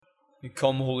You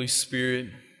come, Holy Spirit.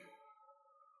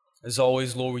 As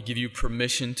always, Lord, we give you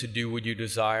permission to do what you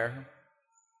desire.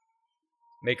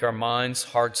 Make our minds,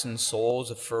 hearts, and souls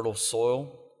a fertile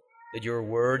soil, that your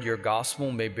word, your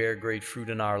gospel may bear great fruit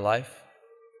in our life.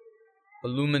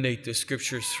 Illuminate the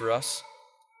scriptures for us.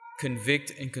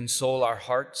 Convict and console our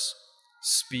hearts.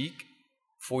 Speak,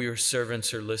 for your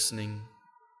servants are listening.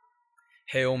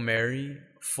 Hail Mary,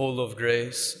 full of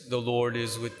grace, the Lord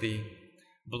is with thee.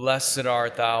 Blessed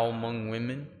art thou among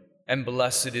women, and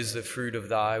blessed is the fruit of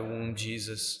thy womb,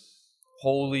 Jesus.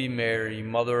 Holy Mary,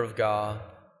 Mother of God,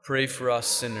 pray for us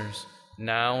sinners,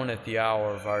 now and at the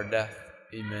hour of our death.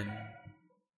 Amen.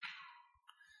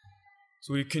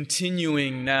 So we're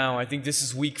continuing now. I think this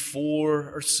is week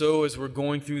 4 or so as we're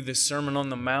going through this Sermon on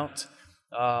the Mount.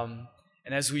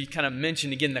 And as we kind of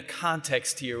mentioned, again, the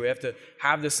context here, we have to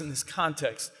have this in this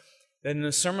context. That in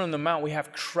the Sermon on the Mount, we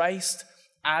have Christ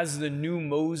as the new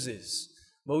Moses.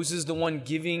 Moses, the one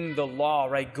giving the law,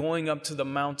 right? Going up to the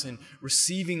mountain,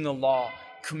 receiving the law,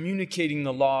 communicating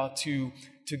the law to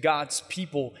God's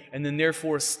people, and then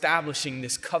therefore establishing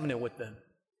this covenant with them.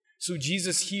 So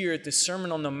Jesus here at the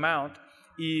Sermon on the Mount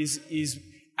is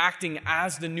acting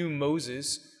as the new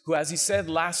Moses, who, as he said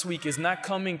last week, is not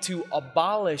coming to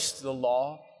abolish the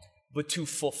law, but to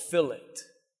fulfill it,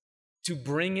 to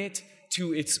bring it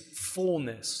to its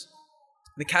fullness.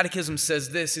 The Catechism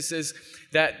says this. It says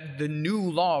that the new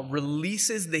law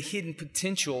releases the hidden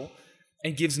potential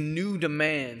and gives new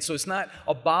demands. So it's not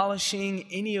abolishing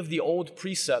any of the old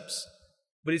precepts,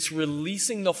 but it's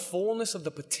releasing the fullness of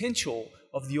the potential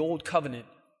of the old covenant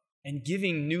and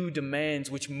giving new demands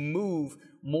which move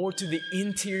more to the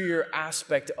interior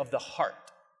aspect of the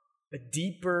heart, a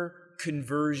deeper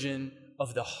conversion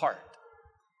of the heart.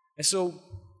 And so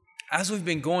as we've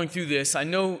been going through this, I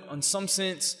know in some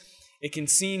sense it can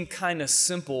seem kind of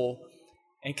simple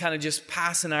and kind of just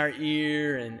pass in our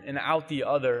ear and out the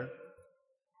other.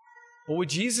 But what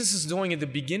Jesus is doing at the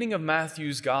beginning of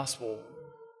Matthew's gospel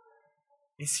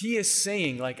is he is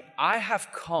saying, like, I have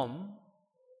come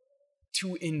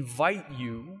to invite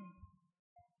you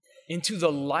into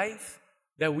the life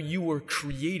that you were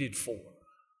created for,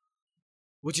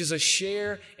 which is a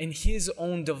share in his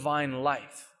own divine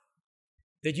life.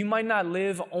 That you might not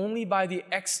live only by the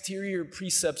exterior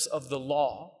precepts of the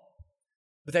law,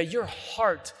 but that your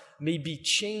heart may be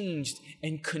changed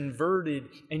and converted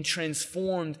and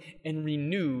transformed and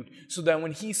renewed, so that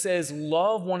when he says,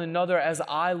 love one another as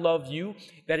I love you,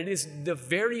 that it is the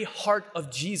very heart of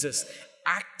Jesus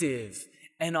active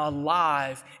and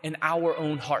alive in our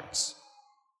own hearts.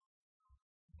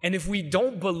 And if we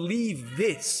don't believe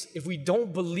this, if we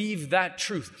don't believe that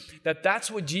truth, that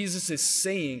that's what Jesus is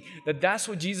saying, that that's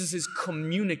what Jesus is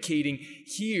communicating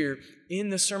here in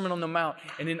the Sermon on the Mount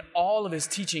and in all of his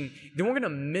teaching, then we're going to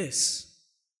miss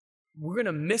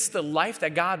the life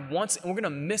that God wants, and we're going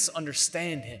to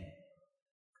misunderstand him.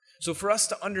 So for us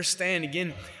to understand,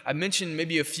 again, I mentioned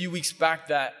maybe a few weeks back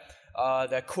that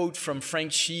quote from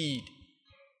Frank Sheed,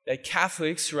 that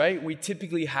Catholics, right, we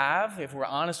typically have, if we're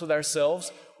honest with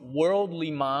ourselves,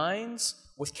 worldly minds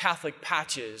with Catholic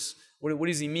patches. What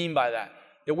does he mean by that?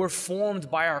 That we're formed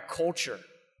by our culture.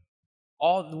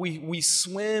 We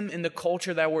swim in the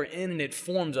culture that we're in, and it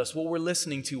forms us, what we're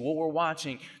listening to, what we're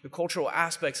watching, the cultural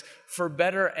aspects, for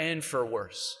better and for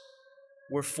worse.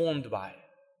 We're formed by it.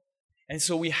 And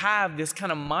so we have this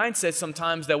kind of mindset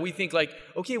sometimes that we think like,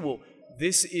 okay, well,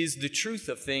 this is the truth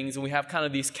of things, and we have kind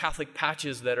of these Catholic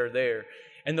patches that are there.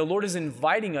 And the Lord is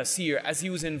inviting us here, as he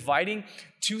was inviting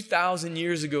 2,000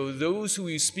 years ago, those who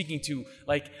he was speaking to,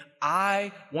 like,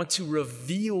 I want to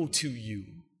reveal to you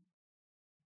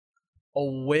a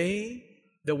way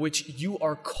that which you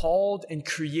are called and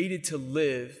created to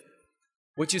live,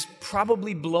 which is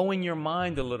probably blowing your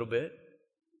mind a little bit,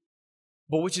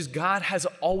 but which is God has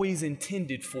always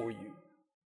intended for you.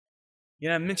 You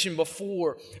know, I mentioned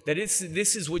before that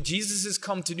this is what Jesus has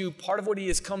come to do. Part of what he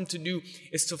has come to do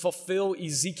is to fulfill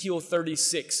Ezekiel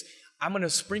 36. I'm going to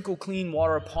sprinkle clean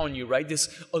water upon you, right? This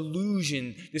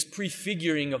illusion, this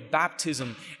prefiguring of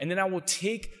baptism. And then I will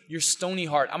take your stony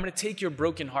heart. I'm going to take your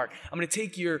broken heart. I'm going to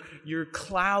take your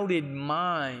clouded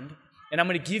mind, and I'm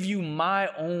going to give you my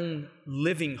own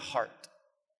living heart.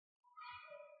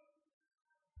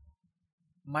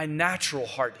 My natural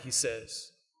heart, he says.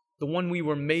 The one we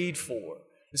were made for.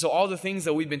 And so all the things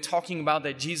that we've been talking about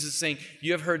that Jesus is saying,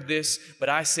 you have heard this, but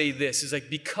I say this, is like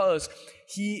because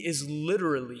he is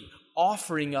literally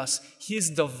offering us his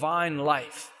divine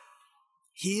life,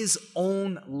 his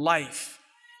own life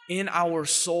in our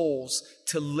souls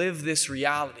to live this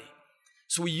reality.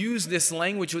 So we use this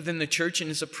language within the church, and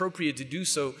it's appropriate to do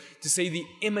so, to say the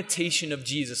imitation of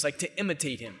Jesus, like to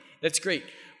imitate him. That's great.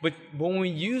 But when we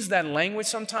use that language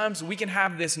sometimes, we can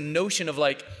have this notion of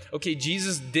like, okay,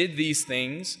 Jesus did these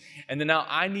things, and then now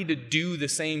I need to do the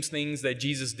same things that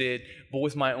Jesus did, but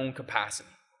with my own capacity.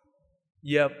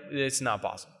 Yep, it's not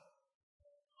possible.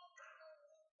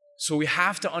 So we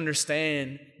have to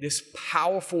understand this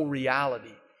powerful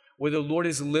reality where the Lord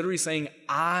is literally saying,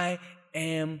 I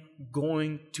am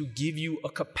going to give you a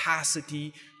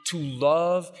capacity to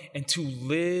love and to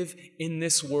live in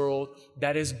this world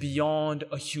that is beyond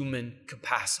a human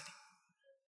capacity.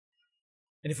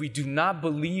 And if we do not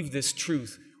believe this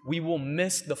truth, we will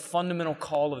miss the fundamental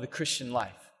call of the Christian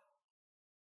life.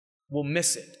 We'll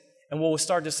miss it. And what we'll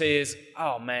start to say is,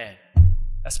 oh man,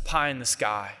 that's pie in the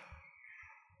sky.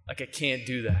 Like, I can't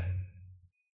do that.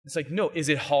 It's like, no, is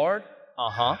it hard?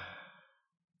 Uh-huh.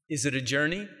 Is it a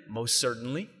journey? Most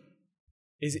certainly.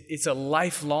 It's a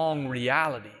lifelong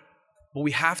reality. But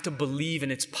we have to believe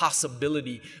in its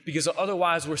possibility, because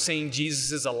otherwise we're saying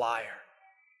Jesus is a liar.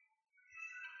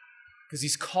 Because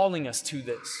he's calling us to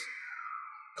this.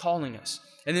 Calling us.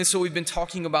 And then so we've been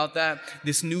talking about that,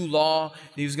 this new law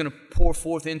that he was going to pour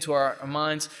forth into our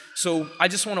minds. So I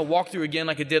just want to walk through again,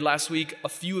 like I did last week, a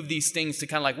few of these things to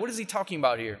kind of like, what is he talking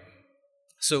about here?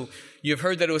 So you've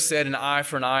heard that it was said, an eye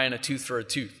for an eye and a tooth for a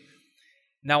tooth.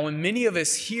 Now, when many of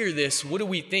us hear this, what do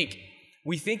we think?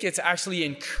 We think it's actually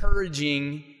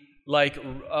encouraging like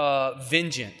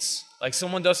vengeance. Like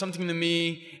someone does something to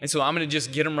me, and so I'm going to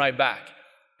just get them right back.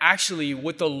 Actually,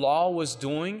 what the law was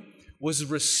doing was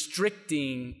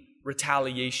restricting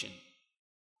retaliation.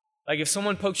 Like if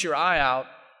someone pokes your eye out,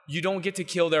 you don't get to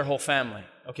kill their whole family,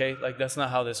 okay? Like that's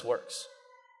not how this works.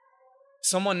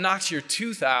 Someone knocks your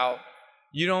tooth out,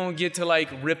 you don't get to like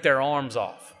rip their arms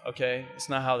off, okay? It's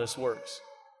not how this works.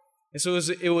 And so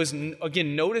it was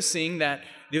again, noticing that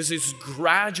there's this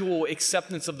gradual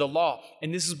acceptance of the law.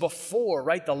 And this is before,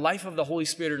 right, the life of the Holy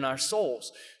Spirit in our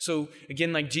souls. So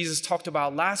again, like Jesus talked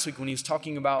about last week when he was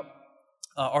talking about,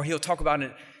 or he'll talk about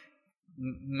it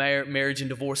marriage and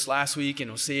divorce last week, and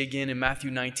he'll say again in Matthew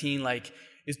 19, like,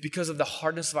 it's because of the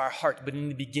hardness of our heart, but in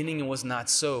the beginning it was not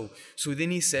so. So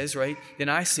then he says, right, then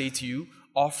I say to you,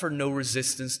 offer no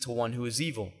resistance to one who is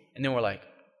evil. And then we're like,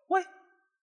 what?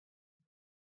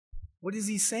 What is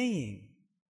he saying?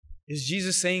 Is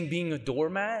Jesus saying being a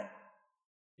doormat?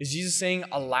 Is Jesus saying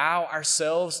allow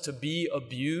ourselves to be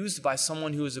abused by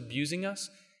someone who is abusing us?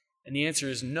 And the answer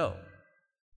is no.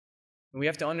 And we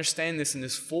have to understand this in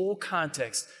this full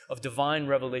context of divine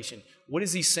revelation. What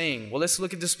is he saying? Well, let's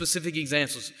look at the specific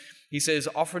examples. He says,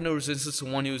 offer no resistance to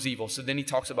one who is evil. So then he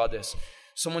talks about this.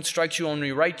 Someone strikes you on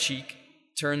your right cheek,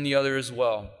 turn the other as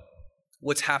well.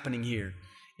 What's happening here?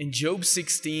 In Job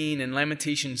 16 and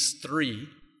Lamentations 3,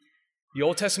 the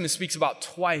Old Testament speaks about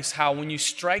twice how when you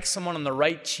strike someone on the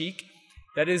right cheek,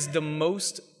 that is the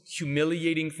most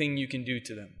humiliating thing you can do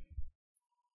to them.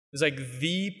 It's like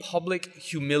the public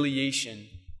humiliation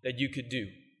that you could do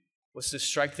was to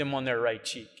strike them on their right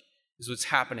cheek, is what's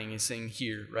happening, is saying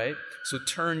here, right? So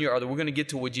turn your other. We're going to get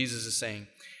to what Jesus is saying.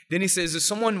 Then he says, if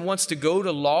someone wants to go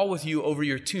to law with you over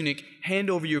your tunic, hand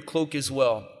over your cloak as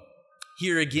well.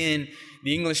 Here again,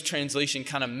 the English translation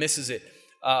kind of misses it.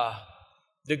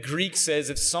 The Greek says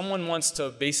if someone wants to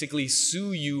basically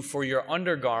sue you for your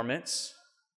undergarments,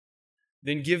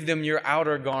 then give them your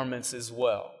outer garments as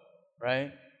well,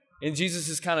 right? And Jesus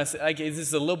is kind of like, this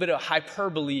is a little bit of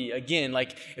hyperbole again,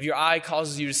 like if your eye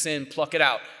causes you to sin, pluck it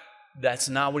out. That's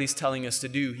not what he's telling us to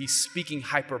do. He's speaking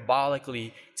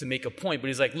hyperbolically to make a point. But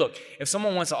he's like, look, if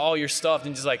someone wants all your stuff,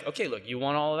 then just like, okay, look, you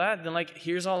want all of that? Then like,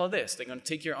 here's all of this. They're going to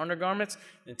take your undergarments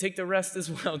and take the rest as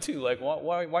well too. Like,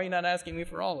 why are you not asking me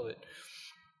for all of it?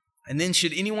 And then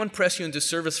should anyone press you into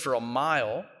service for a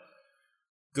mile,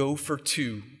 go for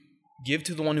 2. Give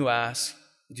to the one who asks.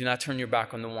 Do not turn your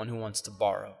back on the one who wants to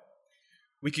borrow.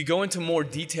 We could go into more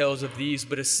details of these,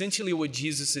 but essentially what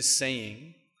Jesus is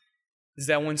saying is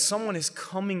that when someone is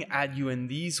coming at you in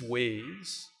these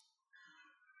ways,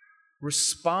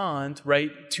 respond, right,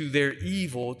 to their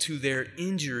evil, to their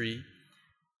injury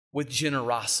with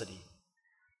generosity.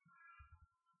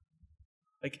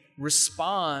 Like,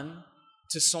 respond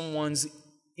to someone's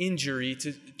injury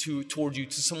toward you,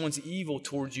 to someone's evil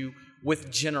towards you with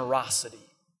generosity.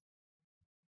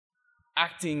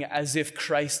 Acting as if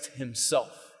Christ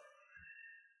himself,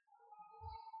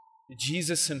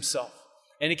 Jesus himself.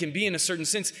 And it can be in a certain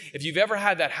sense, if you've ever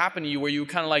had that happen to you where you were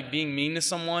kind of like being mean to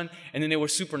someone and then they were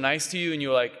super nice to you and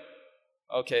you're like,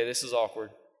 okay, this is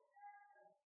awkward.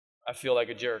 I feel like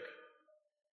a jerk.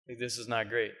 Like, this is not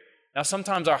great. Now,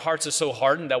 sometimes our hearts are so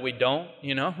hardened that we don't,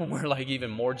 we're like even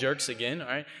more jerks again, all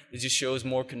right? It just shows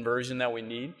more conversion that we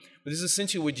need. But this is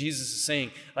essentially what Jesus is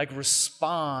saying, like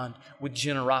respond with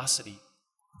generosity.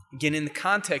 Again, in the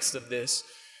context of this,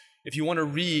 if you want to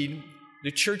read,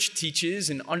 the church teaches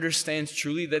and understands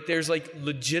truly that there's like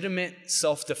legitimate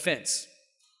self-defense,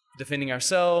 defending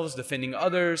ourselves, defending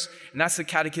others, and that's the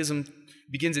catechism,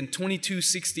 begins in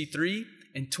 2263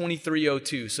 and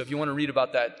 2302. So if you want to read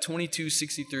about that,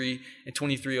 2263 and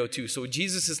 2302. So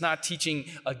Jesus is not teaching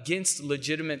against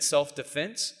legitimate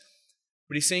self-defense,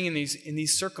 but he's saying in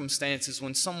these circumstances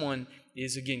when someone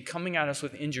is, again, coming at us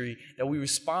with injury, that we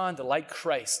respond like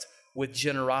Christ with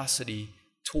generosity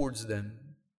towards them.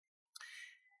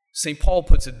 St. Paul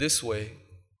puts it this way: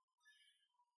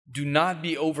 do not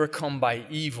be overcome by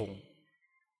evil,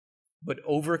 but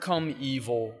overcome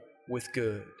evil with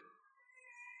good.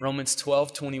 Romans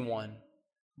 12:21.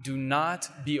 Do not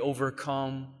be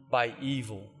overcome by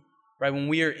evil. Right? When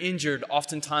we are injured,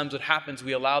 oftentimes what happens,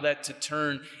 we allow that to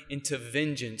turn into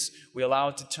vengeance. We allow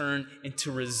it to turn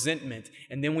into resentment.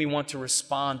 And then we want to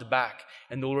respond back.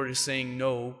 And the Lord is saying,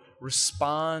 no,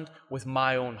 respond with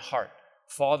my own heart.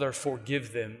 Father,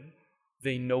 forgive them.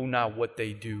 They know not what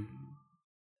they do.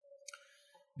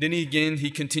 Then again, he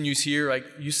continues here, like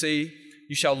you say,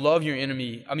 you shall love your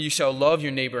enemy. You shall love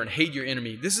your neighbor and hate your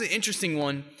enemy. This is an interesting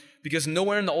one because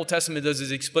nowhere in the Old Testament does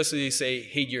it explicitly say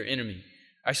hate your enemy.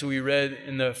 Actually, we read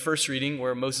in the first reading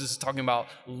where Moses is talking about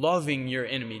loving your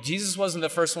enemy. Jesus wasn't the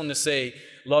first one to say,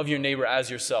 love your neighbor as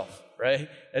yourself, right?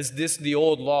 As this, the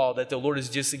old law that the Lord is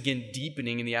just, again,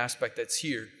 deepening in the aspect that's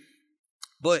here.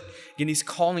 But again, he's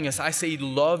calling us, I say,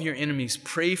 love your enemies,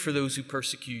 pray for those who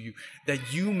persecute you,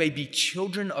 that you may be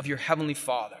children of your heavenly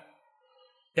Father.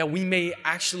 That we may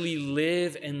actually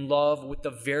live and love with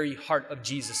the very heart of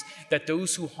Jesus. That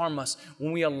those who harm us,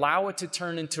 when we allow it to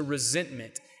turn into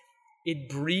resentment, it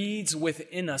breeds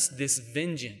within us this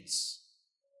vengeance.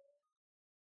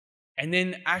 And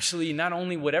then actually, not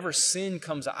only whatever sin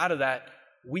comes out of that,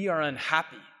 we are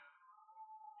unhappy.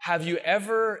 Have you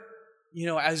ever,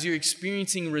 as you're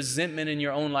experiencing resentment in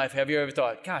your own life, have you ever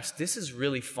thought, gosh, this is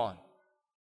really fun.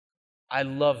 I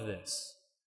love this.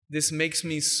 This makes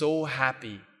me so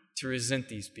happy to resent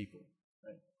these people.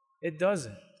 Right? It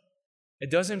doesn't.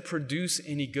 It doesn't produce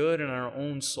any good in our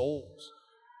own souls.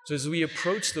 So as we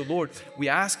approach the Lord, we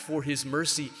ask for His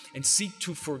mercy and seek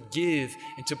to forgive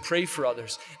and to pray for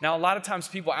others. Now, a lot of times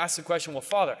people ask the question, well,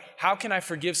 Father, how can I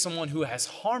forgive someone who has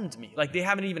harmed me? Like they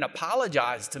haven't even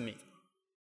apologized to me.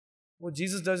 Well,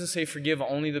 Jesus doesn't say forgive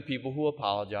only the people who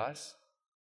apologize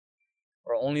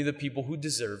or only the people who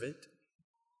deserve it.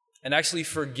 And actually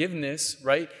forgiveness,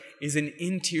 right, is an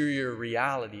interior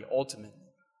reality ultimately.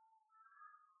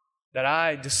 That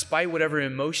I, despite whatever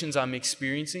emotions I'm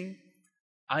experiencing,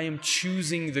 I am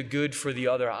choosing the good for the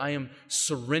other. I am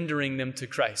surrendering them to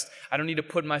Christ. I don't need to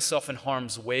put myself in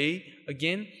harm's way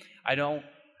again.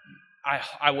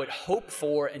 I would hope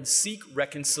for and seek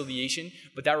reconciliation,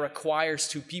 but that requires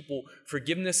two people.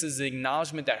 Forgiveness is the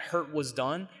acknowledgement that hurt was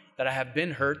done, that I have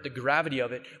been hurt, the gravity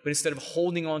of it, but instead of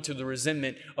holding on to the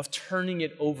resentment, of turning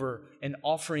it over and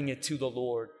offering it to the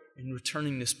Lord and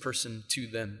returning this person to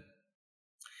them.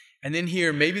 And then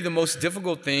here, maybe the most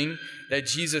difficult thing that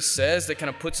Jesus says that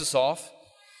kind of puts us off,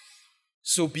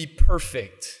 so be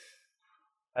perfect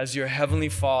as your heavenly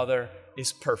Father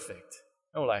is perfect.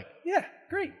 And we're like, yeah,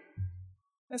 great.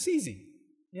 That's easy,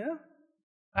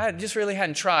 I just really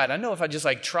hadn't tried. I know if I just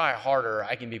try harder,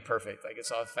 I can be perfect. It's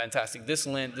all fantastic. This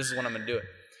Lent, this is when I'm going to do it.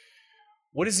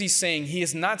 What is he saying? He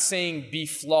is not saying be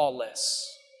flawless.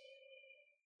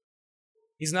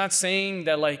 He's not saying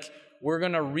that we're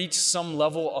going to reach some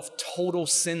level of total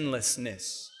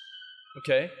sinlessness.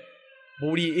 Okay? But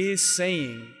what he is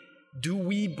saying, do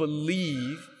we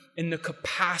believe in the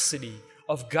capacity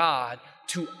of God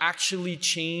to actually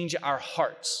change our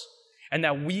hearts? And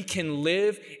that we can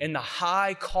live in the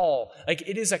high call.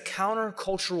 It is a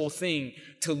countercultural thing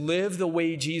to live the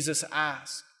way Jesus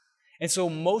asked. And so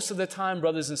most of the time,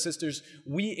 brothers and sisters,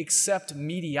 we accept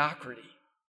mediocrity.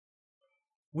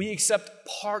 We accept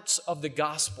parts of the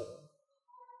gospel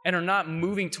and are not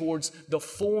moving towards the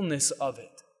fullness of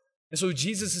it. And so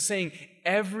Jesus is saying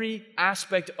every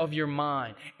aspect of your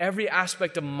mind, every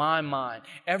aspect of my mind,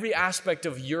 every aspect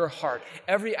of your heart,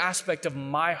 every aspect of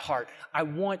my heart, I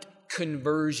want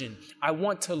conversion. I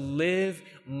want to live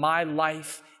my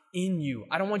life in you.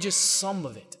 I don't want just some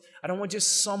of it. I don't want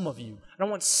just some of you. I don't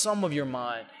want some of your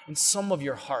mind and some of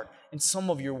your heart and some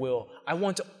of your will. I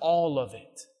want all of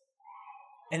it.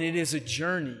 And it is a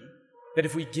journey that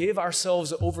if we give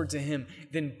ourselves over to Him,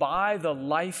 then by the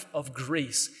life of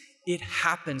grace, it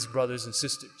happens, brothers and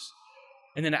sisters.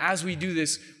 And then as we do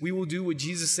this, we will do what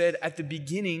Jesus said at the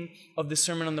beginning of the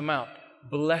Sermon on the Mount.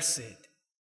 Blessed.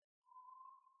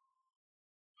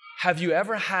 Have you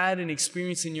ever had an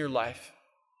experience in your life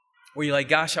where you're like,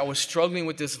 gosh, I was struggling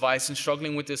with this vice,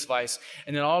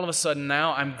 and then all of a sudden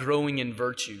now I'm growing in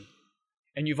virtue.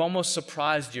 And you've almost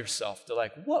surprised yourself. They're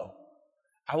like, whoa,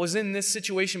 I was in this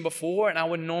situation before and I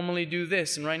would normally do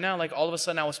this. And right now, like all of a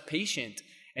sudden I was patient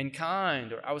and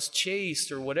kind, or I was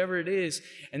chaste, or whatever it is.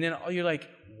 And then you're like,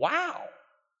 wow,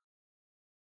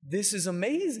 this is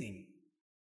amazing.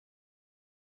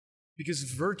 Because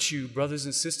virtue, brothers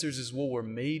and sisters, is what we're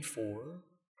made for.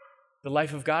 The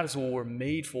life of God is what we're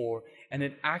made for. And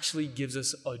it actually gives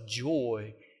us a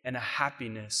joy and a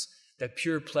happiness that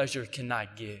pure pleasure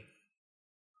cannot give.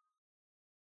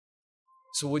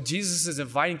 So what Jesus is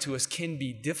inviting to us can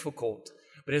be difficult,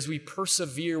 but as we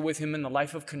persevere with him in the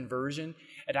life of conversion,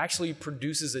 it actually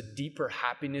produces a deeper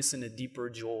happiness and a deeper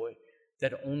joy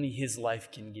that only his life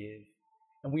can give.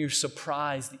 And we are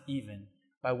surprised even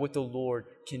by what the Lord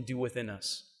can do within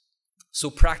us. So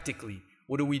practically,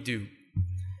 what do we do?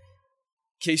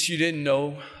 In case you didn't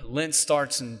know, Lent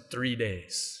starts in 3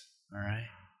 days, all right?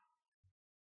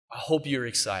 I hope you're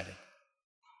excited.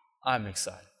 I'm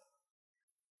excited.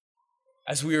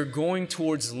 As we are going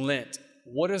towards Lent,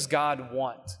 what does God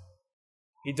want?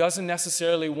 He doesn't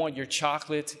necessarily want your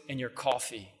chocolate and your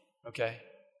coffee, okay?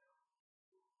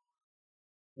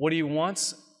 What he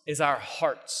wants is our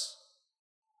hearts.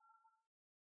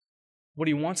 What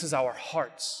he wants is our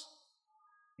hearts.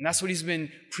 And that's what he's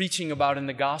been preaching about in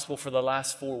the gospel for the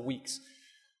last 4 weeks.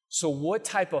 So what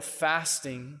type of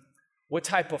fasting, what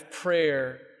type of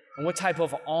prayer, and what type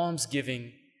of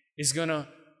almsgiving is going to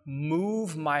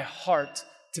move my heart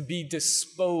to be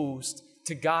disposed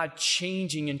to God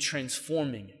changing and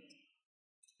transforming it?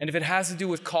 And if it has to do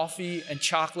with coffee and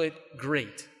chocolate,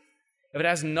 great. If it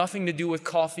has nothing to do with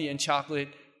coffee and chocolate,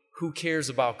 who cares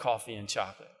about coffee and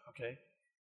chocolate, okay?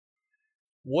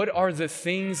 What are the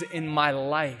things in my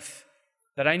life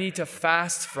that I need to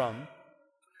fast from?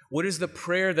 What is the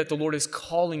prayer that the Lord is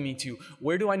calling me to?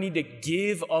 Where do I need to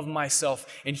give of myself?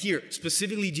 And here,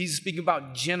 specifically, Jesus speaking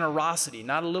about generosity,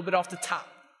 not a little bit off the top,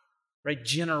 right?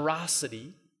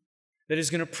 Generosity that is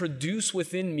going to produce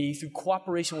within me, through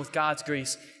cooperation with God's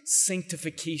grace,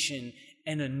 sanctification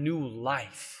and a new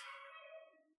life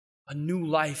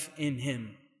in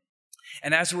him.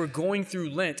 And as we're going through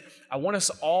Lent, I want us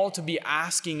all to be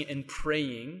asking and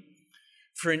praying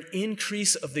for an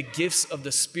increase of the gifts of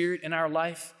the Spirit in our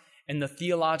life and the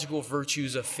theological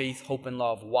virtues of faith, hope, and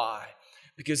love. Why?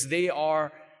 Because they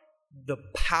are the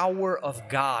power of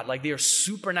God. Like they are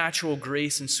supernatural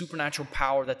grace and supernatural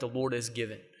power that the Lord has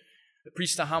given. I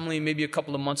preached a homily maybe a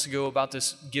couple of months ago about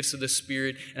this gifts of the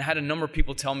Spirit, and I had a number of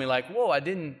people tell me like, whoa, I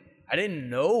didn't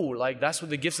know, like that's what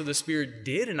the gifts of the Spirit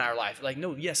did in our life. Like,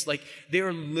 no, yes, like they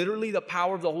are literally the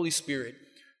power of the Holy Spirit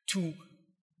to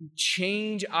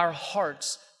change our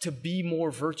hearts to be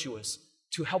more virtuous,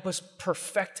 to help us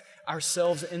perfect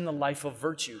ourselves in the life of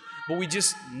virtue. But we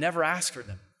just never ask for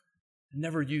them,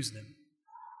 never use them.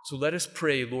 So let us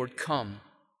pray, Lord, come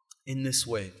in this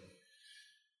way.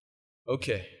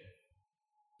 Okay,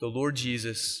 the Lord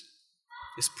Jesus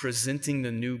is presenting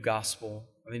the new gospel,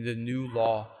 the new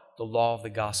law, the law of the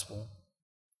gospel.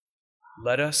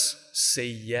 Let us say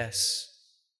yes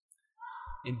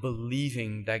in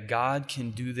believing that God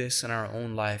can do this in our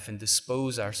own life and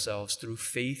dispose ourselves through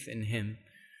faith in him,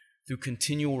 through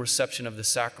continual reception of the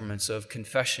sacraments of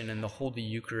confession and the Holy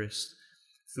Eucharist,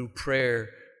 through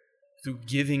prayer, through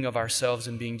giving of ourselves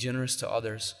and being generous to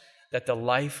others, that the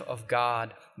life of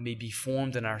God may be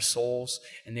formed in our souls,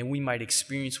 and then we might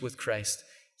experience with Christ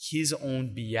his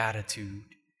own beatitude,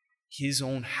 his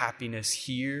own happiness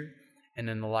here and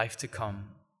in the life to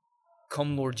come.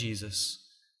 Come, Lord Jesus,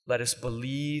 let us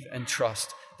believe and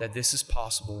trust that this is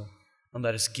possible, and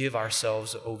let us give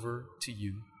ourselves over to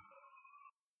you.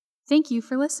 Thank you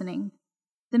for listening.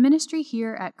 The ministry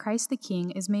here at Christ the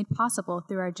King is made possible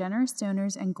through our generous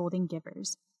donors and golden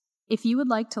givers. If you would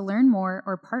like to learn more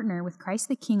or partner with Christ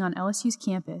the King on LSU's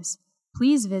campus,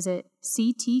 please visit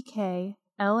ctklsu.org.